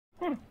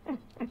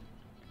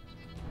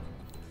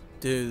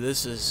Dude,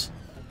 this is...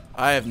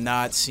 I have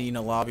not seen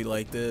a lobby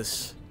like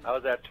this. I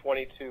was at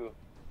 22.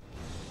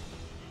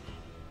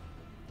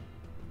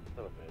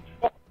 Son of a bitch.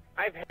 Well,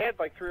 I've had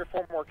like 3 or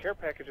 4 more care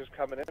packages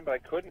coming in, but I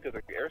couldn't because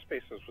the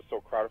airspace was so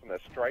crowded from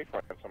that strike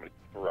run somebody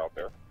threw out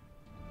there.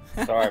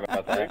 Sorry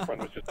about that. Strike run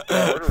was just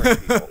murdering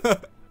people.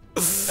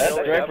 That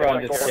strike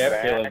run just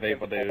kept killing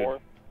people, dude.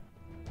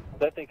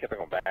 That thing kept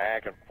going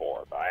back and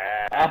forth.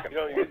 If you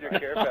don't use your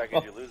care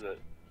package, you lose it.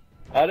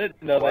 I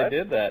didn't know What? they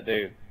did that,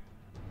 dude.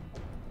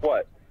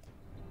 What?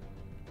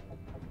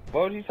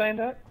 What was you saying,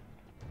 Doug?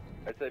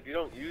 I said if you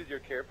don't use your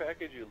care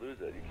package, you lose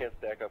it. You can't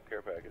stack up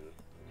care packages.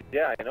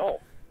 Yeah, I know.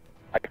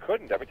 I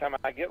couldn't. Every time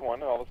I get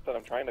one, all of a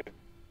sudden I'm trying to...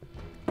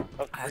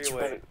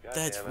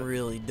 That's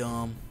really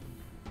dumb.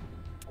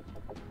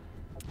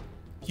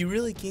 You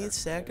really can't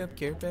stack up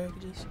care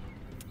packages?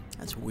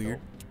 That's weird.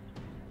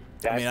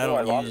 Yeah, I mean, I know,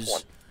 don't lost use...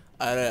 one.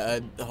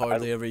 I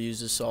hardly ever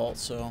use assault,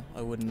 so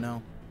I wouldn't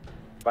know.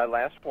 My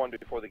last one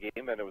before the game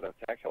ended was an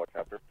attack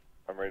helicopter.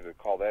 I'm ready to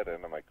call that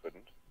in, and I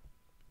couldn't.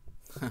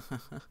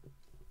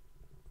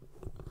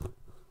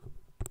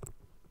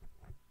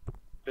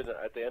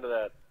 At the end of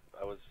that,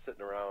 I was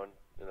sitting around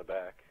in the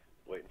back,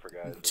 waiting for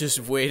guys. Just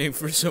waiting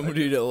for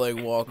somebody to, like,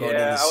 walk onto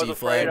the I was C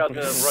afraid flag. I was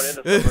going to run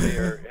into somebody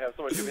or have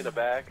someone shoot me in the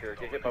back or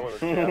get hit by one of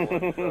those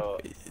javelins. So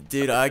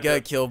Dude, I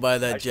got killed by I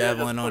that should've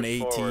javelin just on pushed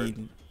 18,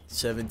 forward.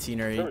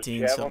 17 or There was 18,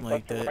 javelins something like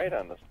left and that. right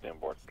on this damn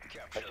board.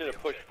 I should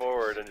have pushed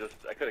forward and just,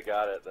 I could have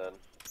got it then.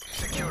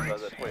 I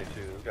was at 22.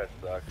 Those guys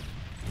suck.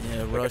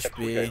 Yeah, rush That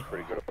B. guy's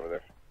pretty good over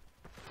there.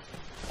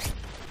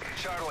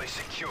 Charlie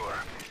secure.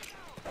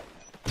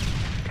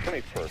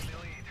 21st.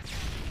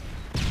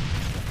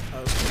 I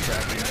was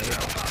tracking it.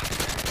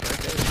 That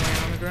guy was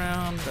laying on the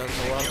ground. That was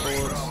a lot of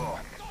bullets.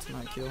 It's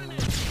not killing me.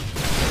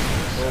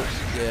 Oh,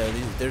 yeah,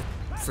 they're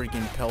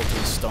freaking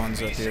pelted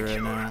stuns up here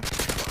right now.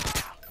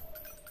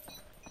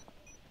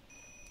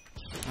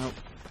 Oh,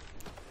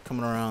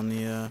 coming around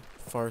the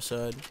far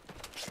side.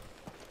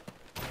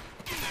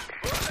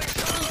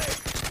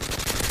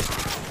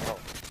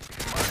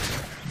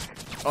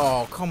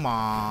 Oh, come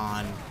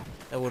on.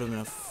 That would have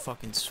been a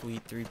fucking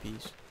sweet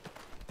 3-piece.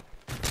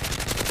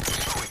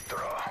 Quick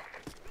draw.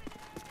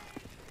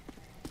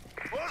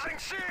 Losing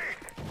C.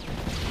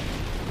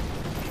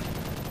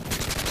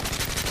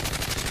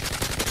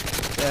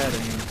 Bad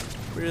aim.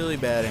 Really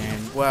bad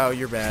aim. Wow,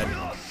 you're bad.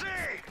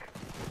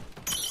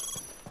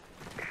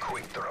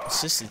 Quick draw.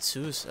 Assisted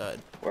suicide.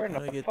 Where in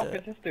How'd I the get fuck that?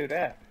 is this dude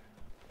at?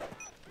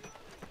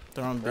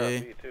 They're on They're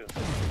on B. B too.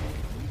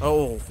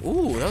 Oh,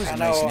 ooh, that was I a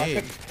know, nice I nade.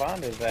 couldn't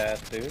find his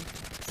ass, dude.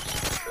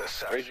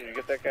 Ray, did you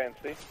get that guy in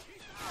C?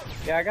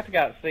 Yeah, I got the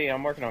guy at C.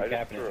 I'm working on I just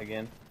capping threw it it.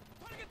 again.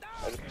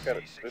 I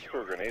just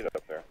threw a grenade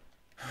up there.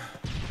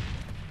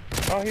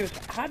 Oh, he was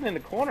hiding in the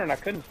corner and I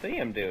couldn't see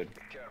him, dude.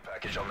 Care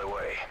package on the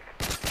way.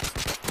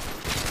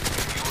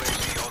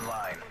 UAV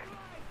online.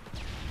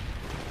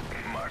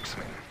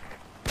 Marksman.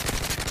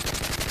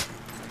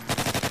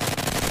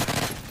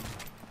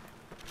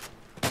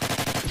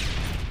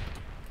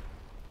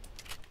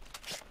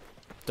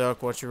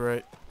 Duck, watch your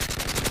right.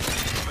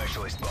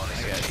 Specialist bonus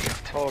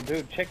achieved. Oh,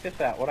 dude, check this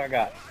out. What I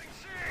got?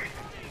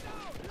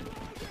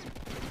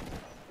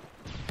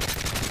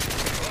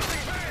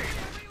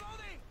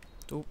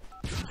 Oop.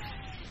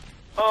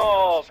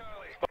 Oh,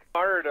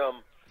 fired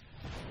him.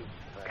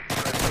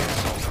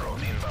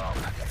 Drone inbound.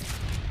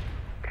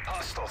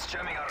 Hostiles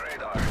jamming our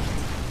radar.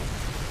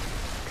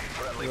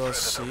 Friendly You'll predator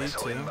see,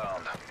 missile too.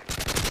 inbound.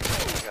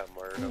 I got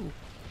murdered him.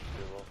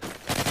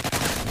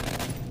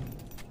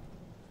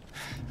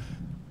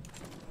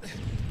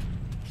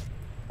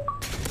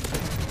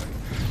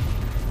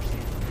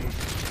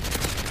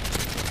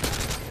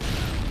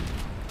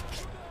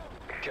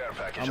 Care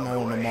package I'm on the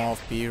holding them way.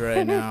 off B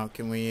right now.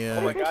 Can we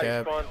Oh my god, he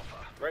cap? spawned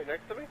right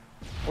next to me?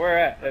 Where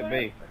at B?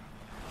 You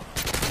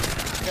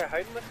guy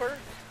hiding in the corner?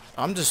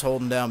 I'm just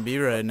holding down B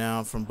right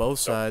now from both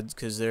sides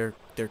because they're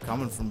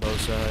coming from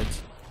both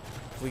sides.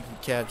 If we can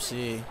cap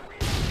C.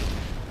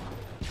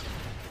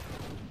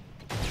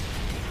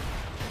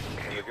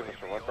 They're giving us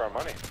a run for our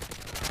money.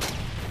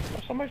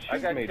 Oh, somebody I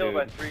shooting got me, killed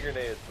by dude. 3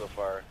 grenades so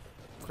far.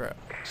 Crap.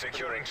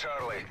 Securing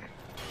Charlie.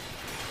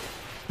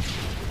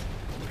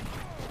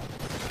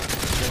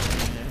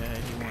 Yeah,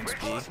 he wants We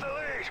B. lost the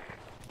lead.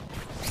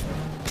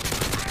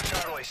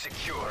 Charlie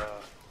secure.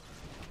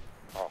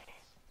 Oh.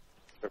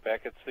 They're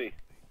back at C.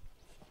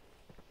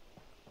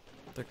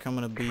 They're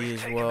coming to B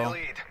as Taking the well.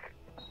 lead.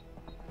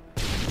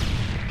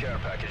 Care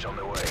package on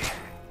the way.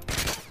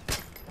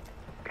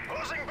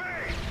 Losing B.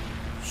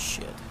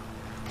 Shit.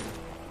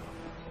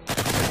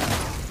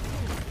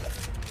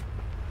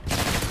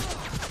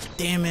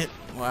 Damn it.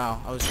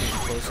 Wow, I was getting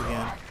close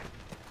again.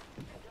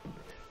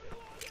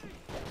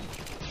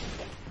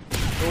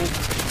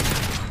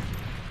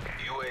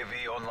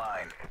 UAV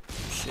online.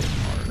 Shit,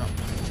 hard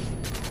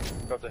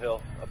enough. Up the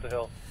hill, up the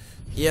hill.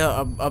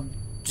 Yeah, I'm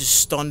just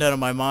stunned out of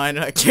my mind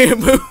and I can't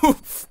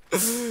move.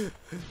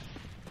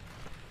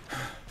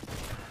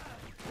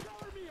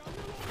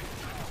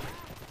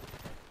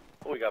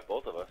 Oh, we got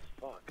both of us.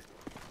 Fuck.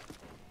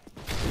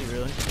 You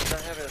really? We're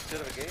not having as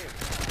good of a game.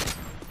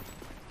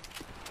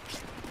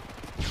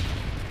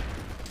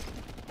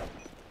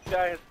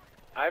 guy has...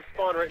 I've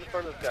spawned right in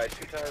front of this guy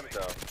 2 times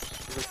now.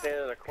 He's been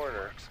standing in a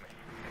corner.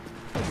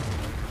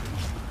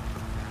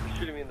 He's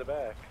shooting me in the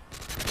back.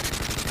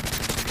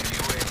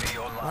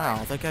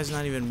 Wow, that guy's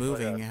not even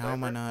moving. How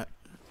am I not?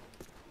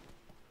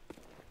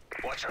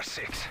 Watcher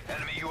 6.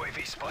 Enemy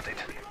UAV spotted.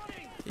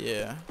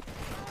 Yeah.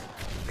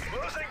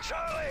 Losing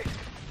Charlie.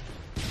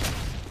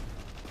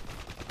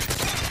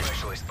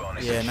 Specialist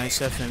bonus. Yeah, nice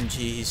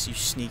FMGs, you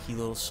sneaky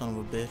little son of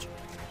a bitch.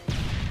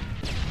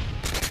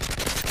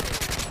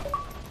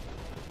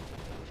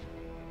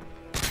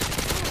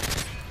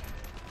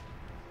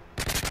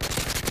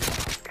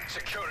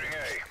 Securing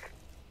A.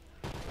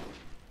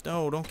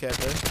 No, don't cap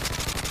there.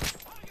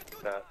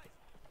 That.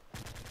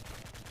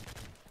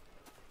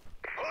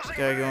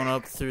 Guy going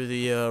up through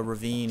the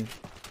ravine.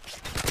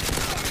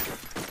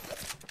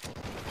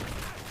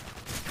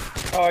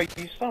 Oh,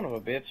 you son of a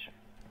bitch.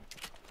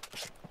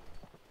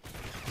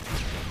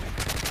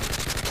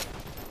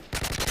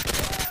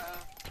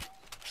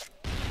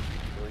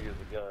 We'll use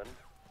the gun.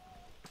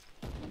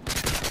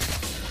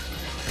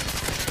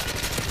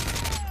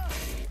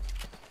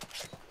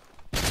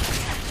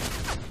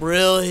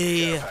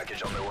 Really? Care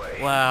package on the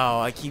way.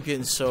 Wow, I keep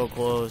getting so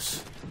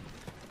close.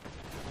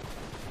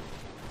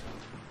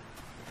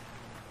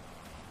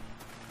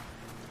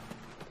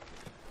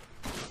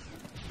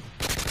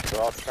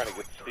 They're all trying to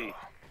get C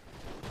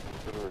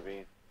to the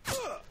ravine.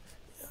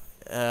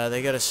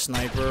 They got a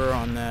sniper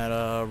on that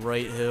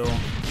right hill.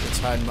 It's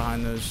hiding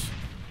behind those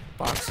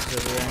boxes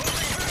over there.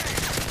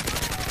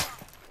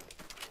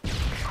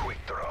 Quick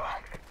draw.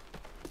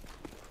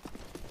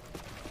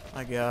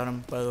 I got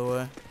him, by the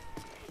way.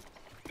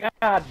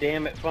 God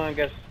damn it,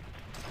 Fungus.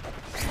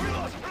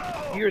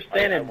 You were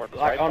standing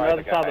like on the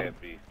other side of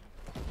the...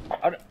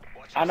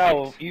 I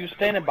know, you were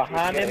standing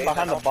behind him,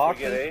 behind the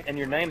boxes, and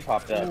your name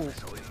popped up.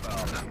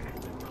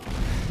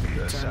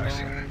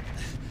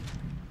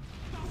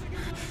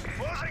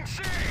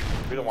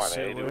 We don't want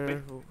A, do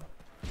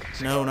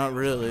we? No, not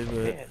really,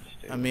 but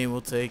I mean,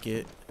 we'll take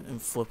it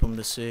and flip them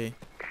to C.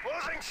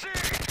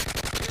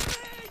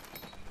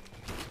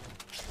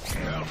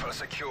 Alpha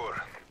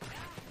secure.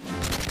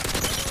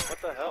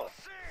 What the hell?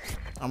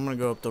 I'm gonna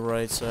go up the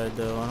right side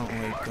though. I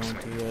don't like going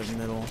through that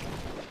middle.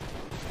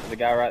 The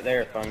guy right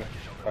there, Fungus.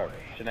 Or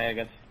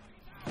Shenanigans.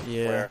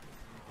 Yeah. Where?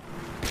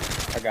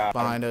 I got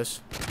Behind him.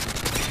 us.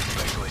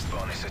 Specialist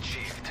bonus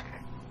achieved.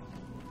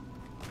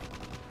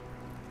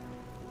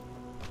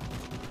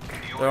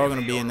 They're all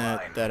gonna be in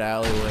that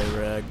alleyway,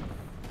 Rag.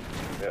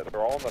 Yeah,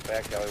 they're all in the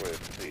back alleyway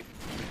of C.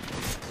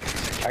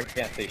 I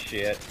can't see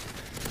shit.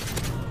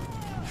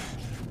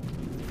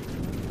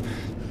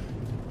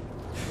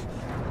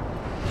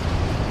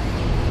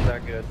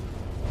 Not good.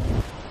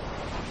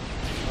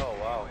 Oh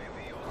wow.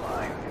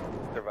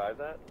 Survive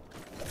that?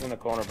 In the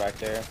corner back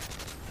there.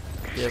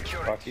 Yep.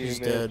 Fuck you, He's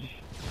bitch. dead.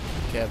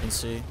 Cap and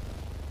C.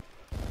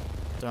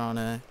 They're on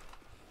A.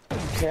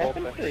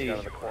 Captain Both C. down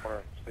in the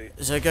corner. C.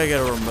 Does that guy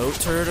got a remote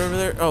turret over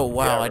there? Oh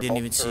wow, Yeah, I didn't remote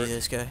even see turret.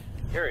 this guy.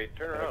 Harry,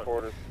 turn In the around.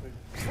 corner.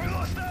 We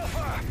lost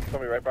Alpha.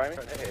 Somebody right by me?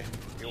 Hey,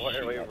 you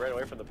ran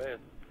away from the base.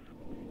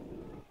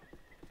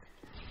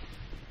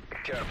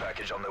 Care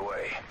package on the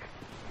way.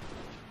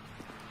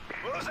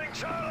 Losing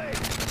Charlie.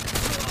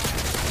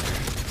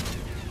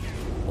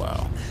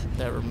 Wow,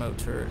 that remote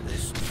turret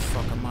is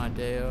fucking my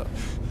day up.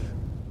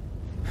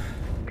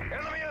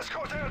 Enemy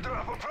escort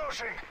airdrop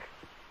approaching.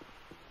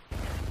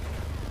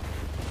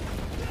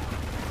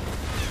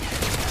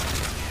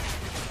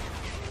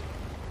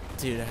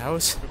 Dude, how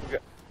is...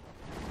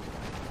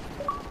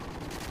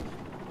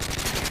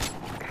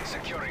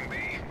 Securing B.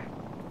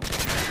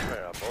 I'm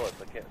running out of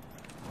bullets, I can't.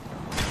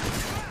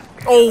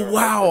 Oh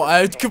wow,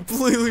 I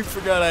completely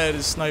forgot I had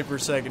a sniper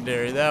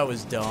secondary. That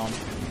was dumb.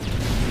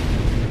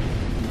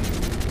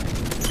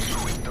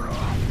 Quick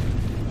draw.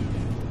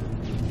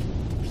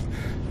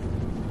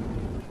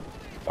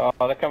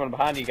 Oh, they're coming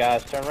behind you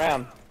guys. Turn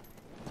around.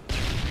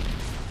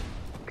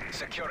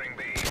 Securing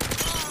B.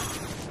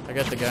 I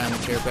got the guy in the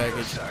care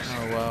package.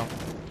 Oh wow.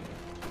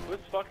 Who's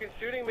fucking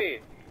shooting me?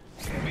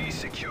 B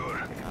secure.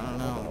 I don't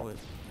know. What,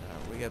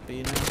 we got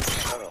B now? I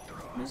don't know.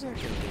 Who's that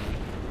gonna be?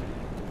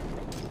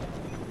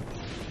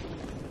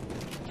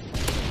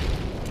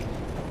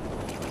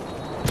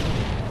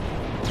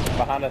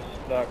 Behind us,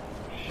 stuck.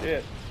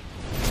 Shit.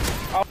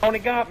 Oh, and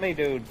he got me,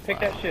 dude. Pick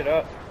that shit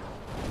up.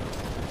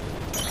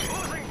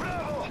 Losing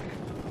Bravo.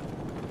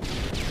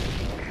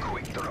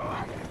 Quick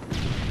draw.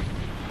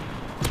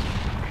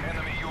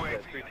 Enemy Yeah,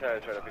 UAV. 3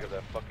 times trying to pick up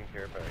that fucking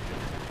care package.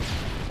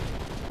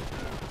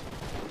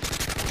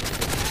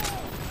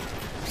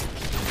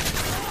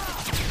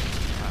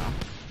 Wow.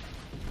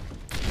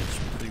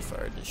 Just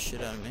pre-fired the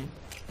shit out of me.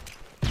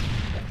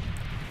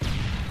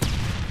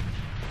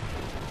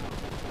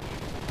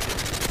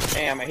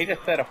 Damn, he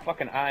just set a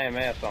fucking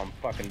IMS on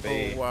fucking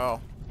B. Oh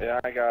wow. Yeah,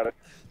 I got it.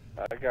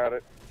 I got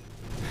it.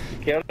 You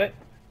killed it?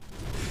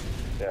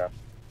 Yeah.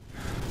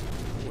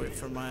 Wait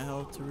for my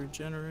health to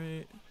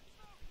regenerate.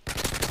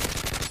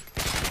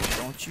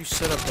 Don't you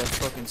set up that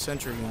fucking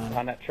sentry gun.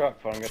 Behind that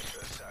truck, Fungus.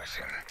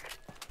 Assassin.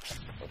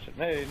 What's it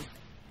need?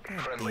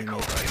 Friendly damn it.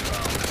 code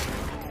found.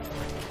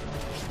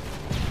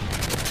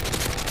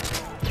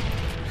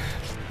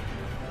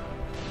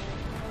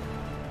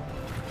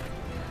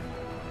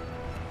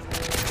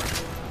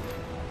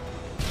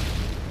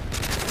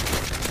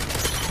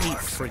 I hate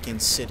freaking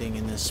sitting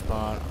in this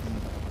spot.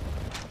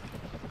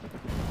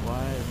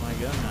 Why is my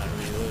gun not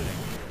reloading?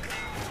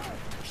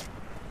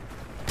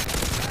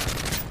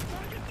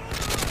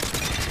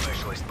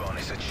 Specialist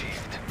bonus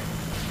achieved.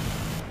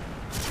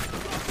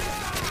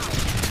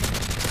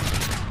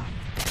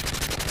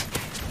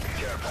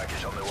 Care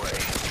package on the way.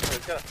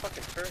 There's got a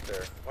fucking turret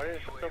there. Why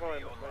didn't you come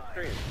on my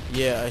screen?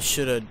 Yeah, I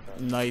should have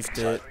knifed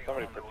it.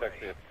 Somebody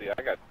protect me. See,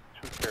 I got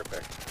 2 care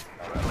packs.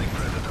 Friendly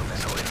predator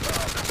missile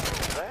inbound.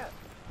 What's that?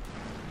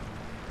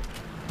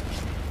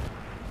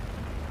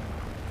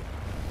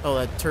 Oh,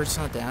 that turret's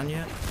not down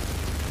yet?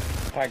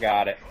 I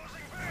got it.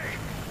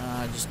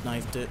 I just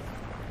knifed it.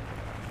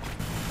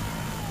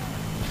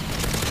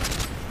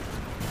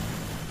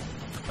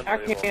 I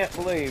can't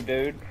believe,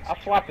 dude. I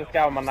slapped this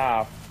guy with my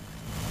knife.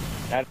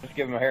 I just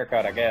give him a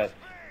haircut, I guess.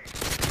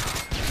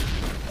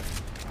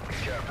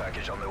 Care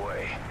package on the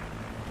way.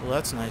 Well,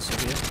 that's nice of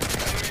you.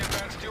 Enemy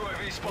advanced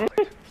UAV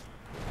spotted.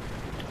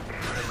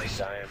 Friendly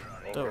dying.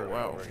 Oh,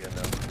 wow. Over again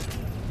now.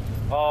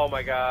 Oh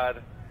my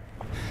god.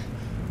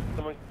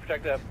 Someone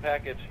protect that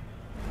package.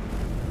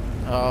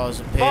 Oh, it was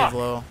a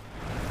Pavlo.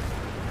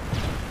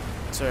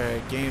 It's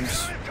alright,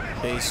 game's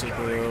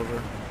basically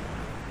over.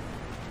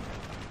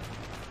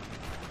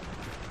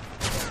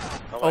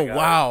 Oh, Oh,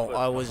 wow,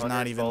 I was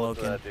not even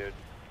looking. That, dude.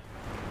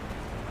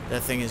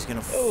 That thing is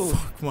gonna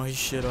fuck my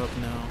shit up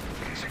now.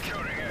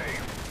 Securing A.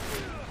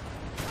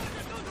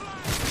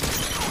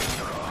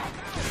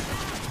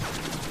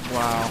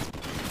 Wow.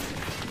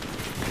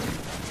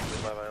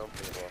 By my own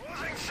people.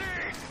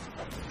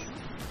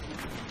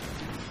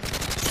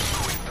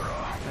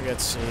 I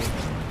got C.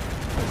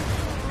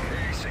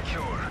 A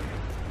secure.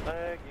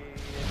 Laggy.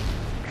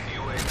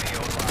 UAV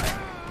online.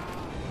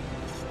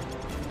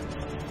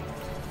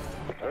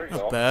 There you Not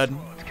go. bad.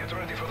 Get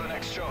ready for the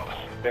next job.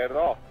 Bad at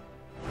all.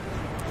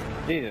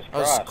 Jesus I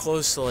was Christ.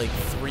 close to like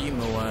 3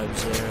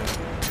 M.O.A.Bs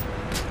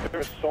there. There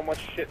was so much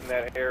shit in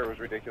that air, it was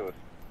ridiculous.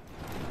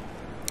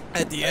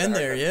 At the end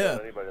there, yeah.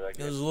 Anybody like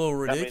It was a little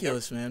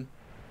ridiculous, man.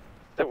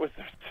 There was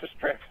just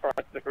straight front.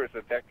 There was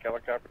attack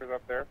helicopters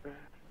up there.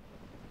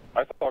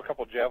 I saw a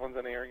couple javelins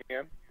in the air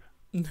again.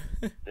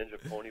 Ninja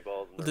pony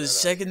balls. And The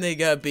second they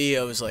got B,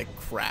 I was like,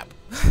 crap.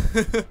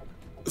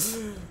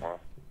 Well,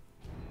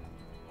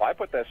 I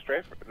put that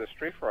the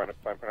strafe front, if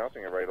I'm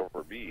pronouncing it right,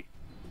 over B.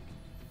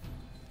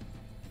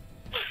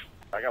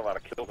 I got a lot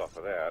of kills off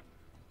of that.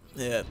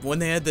 Yeah, when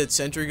they had that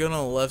sentry gun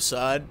on the left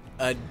side,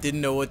 I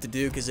didn't know what to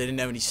do because they didn't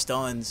have any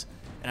stuns.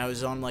 And I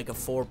was on like a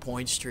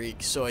 4-point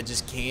streak, so I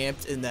just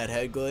camped in that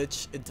head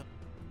glitch until